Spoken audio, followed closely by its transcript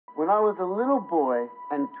When I was a little boy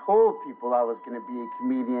and told people I was going to be a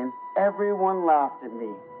comedian, everyone laughed at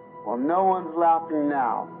me. Well, no one's laughing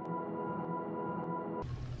now.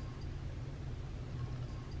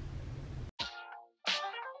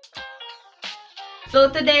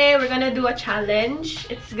 So today we're gonna do a challenge.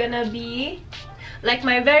 It's gonna be like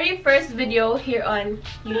my very first video here on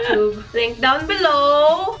YouTube. Link down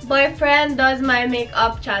below. Boyfriend does my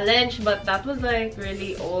makeup challenge, but that was like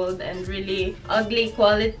really old and really ugly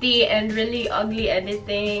quality and really ugly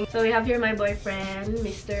editing. So we have here my boyfriend,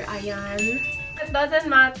 Mr. Ayan. It doesn't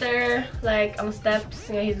matter like ang steps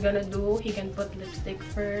nga he's gonna do. He can put lipstick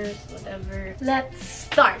first, whatever. Let's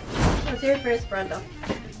start. What's your first product?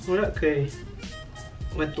 Okay.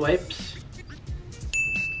 Wet wipes.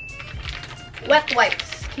 Wet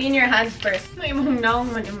wipes. Clean your hands first. May mong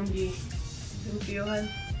naong man imong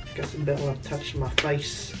limpiyuhan. Because Bella touched my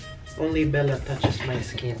face. Only Bella touches my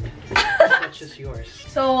skin. Touches yours.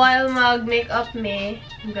 So while mag-makeup me,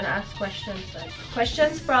 I'm gonna ask questions like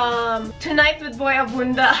questions from Tonight with Boy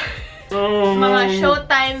Abunda. Mga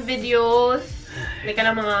Showtime videos. May ka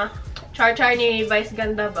na mga char-char ni Vice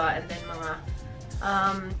Ganda ba? And then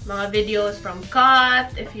mga videos from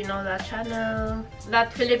Cut, if you know that channel.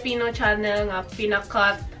 That Filipino channel nga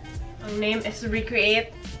pinakat. Ang name is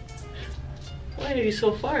Recreate. Why are you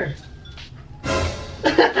so far?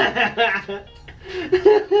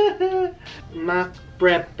 Mac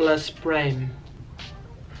Prep plus Prime.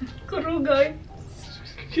 Kurugay.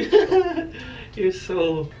 You're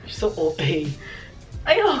so OA.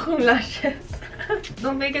 Ayokong lashes.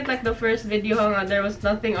 Don't make it like the first video nga there was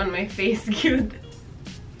nothing on my face, cute.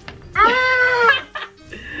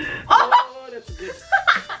 Oh, that's good.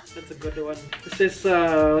 That's a good one. This is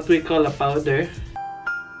what we call a powder.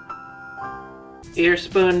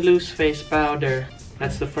 Earspun loose face powder.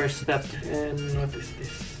 That's the first step. And what is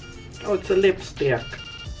this? Oh, it's a lipstick.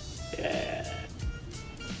 Yeah.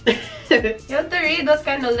 You have to read what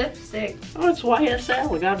kind of lipstick. Oh, it's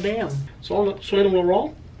YSL. Goddamn. Swindle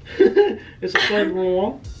wrong. It's a swindle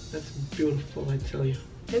wrong. That's beautiful, I tell you.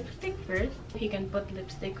 Lipstick first. He can put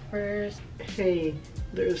lipstick first. Hey,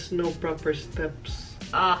 there's no proper steps.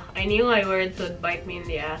 Ah, I knew my words would bite me in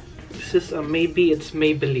the ass. This is a maybe it's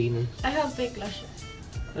Maybelline. I have fake lashes.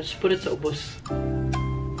 Let's put it sa ubos.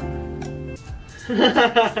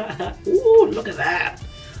 Ooh, look at that.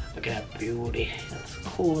 Look at that beauty. That's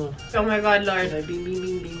cool. Oh my god, Lord. Bing, bing,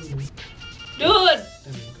 bing, bing, bing. Dude!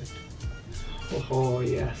 Oh,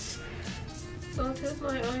 yes. Don't hit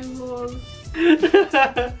my eyeball.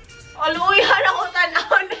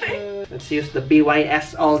 Let's use the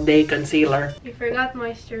BYS All Day Concealer. You forgot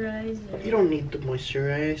moisturizer. You don't need to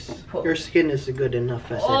moisturize. Your skin is good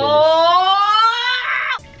enough as it is.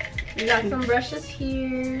 We got some brushes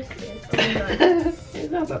here.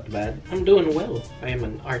 It's not that bad. I'm doing well. I am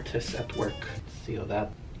an artist at work. Seal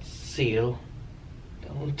that. Seal.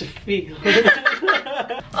 Don't feel.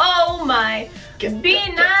 Oh my. Be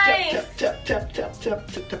nice. Tap, tap, tap, tap, tap,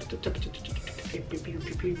 tap, tap, tap, tap, tap.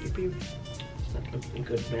 It's not looking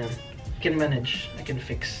good, man. I can manage. I can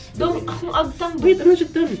fix. Don't. Wait, I'm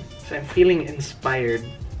not done. So I'm feeling inspired.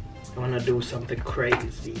 I wanna do something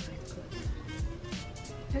crazy.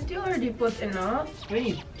 Didn't you already put enough?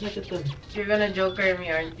 Wait, not yet done. You're gonna joker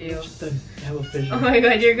me, aren't you? Not yet done. I have a vision. Oh my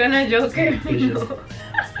god, you're gonna joker me.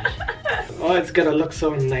 Oh, it's gonna look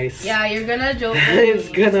so nice. Yeah, you're gonna joker It's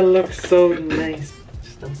gonna look so nice.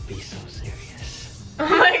 Just don't be so serious. Oh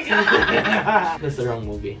my god. That's the wrong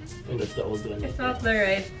movie. Oh, that's the old one. It's not the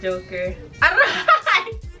right joker.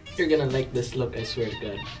 Aray! You're gonna like this look, I swear to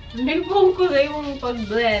God. Hindi po ko kayo mong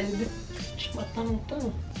pag-blend. Matang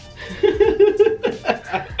to.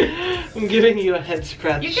 I'm giving you a head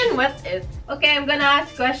scratch. You can wet it. Okay, I'm gonna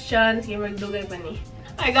ask questions. Magdugay pa ni.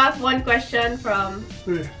 I got one question from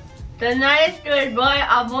Tonight with Boy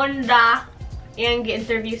Abunda. Yang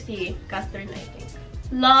gi-interview si Catherine, I think.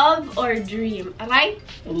 Love or dream? Right?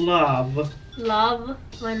 Love. Love?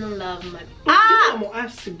 Manong love man. Ah!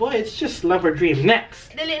 Ask si boy, it's just love or dream.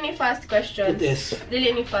 Next. Dili ni fast questions. It is.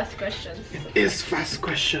 Dili ni fast questions. It is fast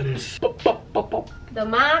questions. Pop, pop, pop, pop. The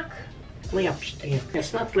Mac.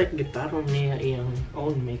 It's not like guitar niya iyang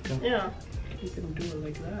own makeup. Yeah. You can do it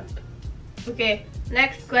like that. Okay,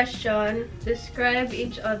 next question. Describe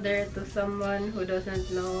each other to someone who doesn't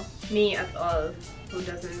know me at all. Who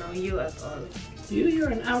doesn't know you at all. You're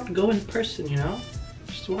an outgoing person, you know?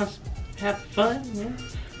 Just wants to have fun, yeah?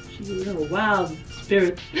 She's a wild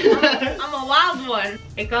spirit. I'm a wild one.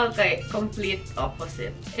 Ikaw kay complete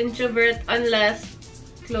opposite. Introvert unless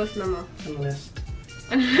close na mo. Unless.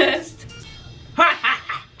 Unless.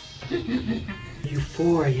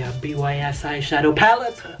 Euphoria BYS eyeshadow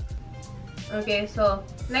palette. Okay, so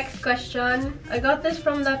Next question. I got this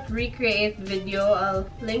from that recreate video. I'll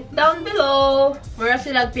link down below. Mura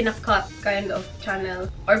sila pinacut kind of channel.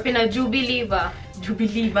 Or pinajubiliba.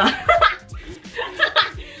 Jubiliba.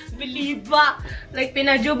 Biliba. Like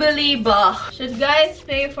pinajubiliba. Should guys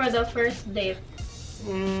pay for the first date?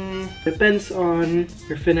 Depends on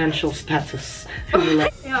your financial status. Yeah,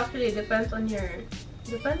 actually depends on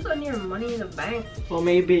your money in the bank. Well,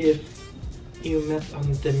 maybe if you met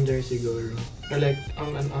on Tinder siguro. Or like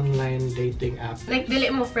on an online dating app. Like dili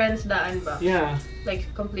mo friends daan ba? Yeah. Like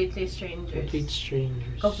completely strangers. Complete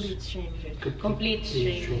strangers. Complete strangers. Complete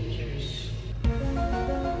strangers.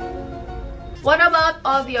 What about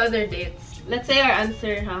all the other dates? Let's say our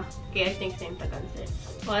answer, huh? Okay, I think same tag-answer.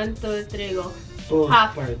 1, 2, 3, go. Both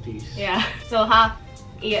half. parties. Yeah. So half.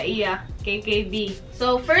 Iya. KKB.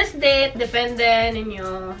 So first date, depende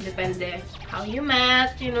ninyo. Depende how you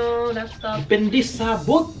met, you know, that stuff. Depende sa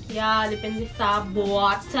bot. Yeah, depende sa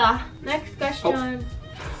bot. Next question.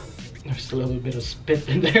 There's a little bit of spit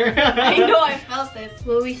in there. I know, I felt it.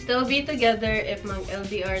 Will we still be together if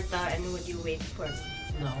mag-LDR ta and would you wait for me?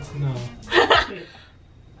 No. No.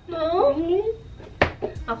 No?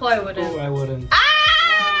 Ako, I wouldn't. Oh, I wouldn't.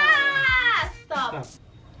 Ah! Stop. Stop.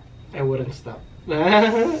 I wouldn't stop.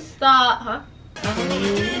 Stop, huh?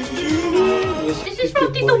 This is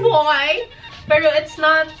from Tito Boy. Pero it's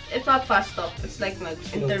not fast talk. It's like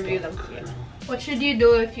mag-interview lang siya. What should you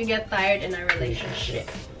do if you get tired in a relationship?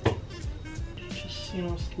 Just, you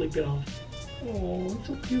know, sleep it off. Oh, it's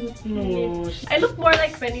so cute. No. I look more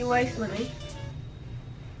like Pennywise man eh.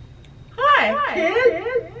 Hi,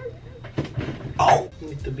 kid. Oh!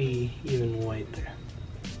 Need to be even whiter.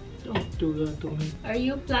 Don't do that to me. Are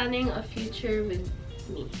you planning a future with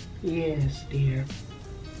me? Yes, dear.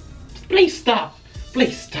 Please stop!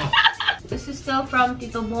 Please stop! This is still from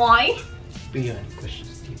Tito Boy. Beyond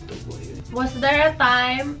questions, Tito Boy. Was there a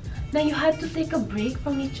time that you had to take a break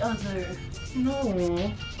from each other? No.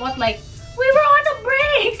 What, like, we were on a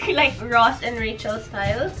break! Like Ross and Rachel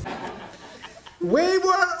style? We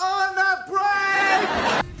were on a break!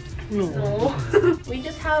 No. We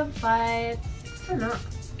just have fights. Ano?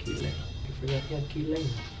 Kilay. You forgot you had kilay.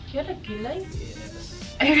 You had a kilay?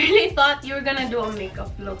 Yes. I really thought you were gonna do a makeup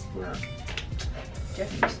look na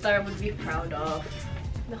Jeffree Star would be proud of.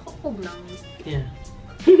 Nakapog lang. Yeah.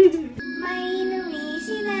 Oh my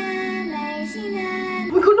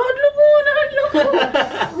god, nahadlo ko!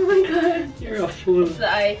 Oh my god. You're a fool. It's the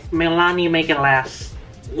ice. Melanie, make it last.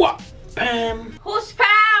 What? Pam? Who's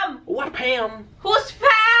Pam? What, Pam? Who's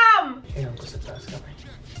Pam?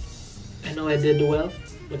 I know I did well.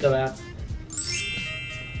 Look at that.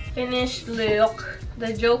 Finished look.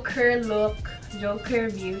 The Joker look. Joker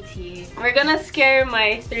beauty. We're gonna scare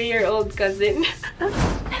my 3-year-old cousin.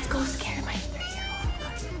 Let's go scare my 3-year-old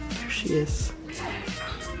cousin. There she is.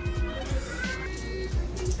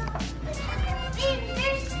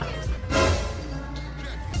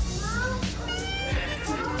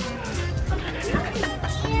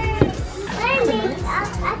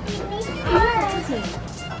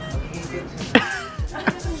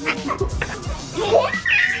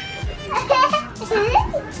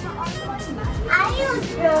 Are you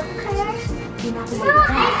Joker? No,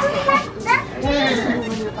 I don't like that.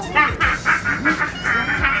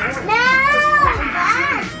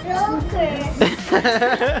 No, Joker.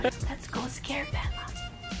 Let's go scare Bella.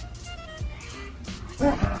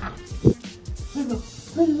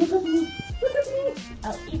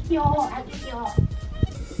 I'll eat you.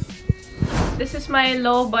 This is my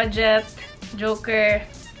low budget Joker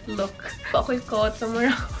look. Ako'y coat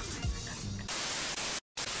somewhere.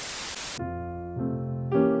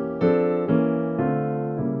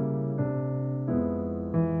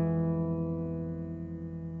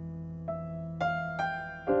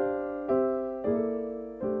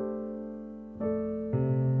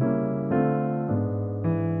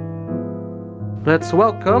 Let's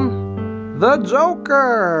welcome the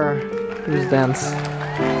Joker! Do his dance.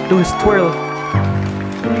 Do his twirl.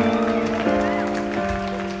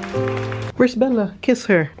 Where's Bella? Kiss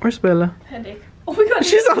her. Where's Bella? Headache. Oh my god.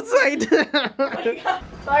 She's outside! Oh my god.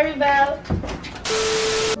 Sorry, Belle.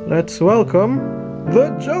 Let's welcome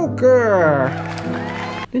the Joker!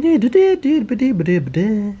 Thank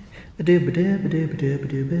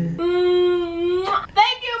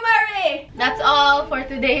you, Murray! That's all for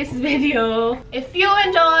today's video. If you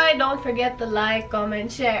enjoyed, don't forget to like,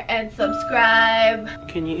 comment, share, and subscribe.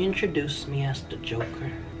 Can you introduce me as the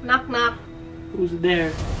Joker? Knock knock. Who's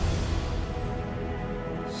there?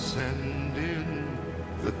 Send in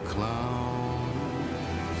the clown.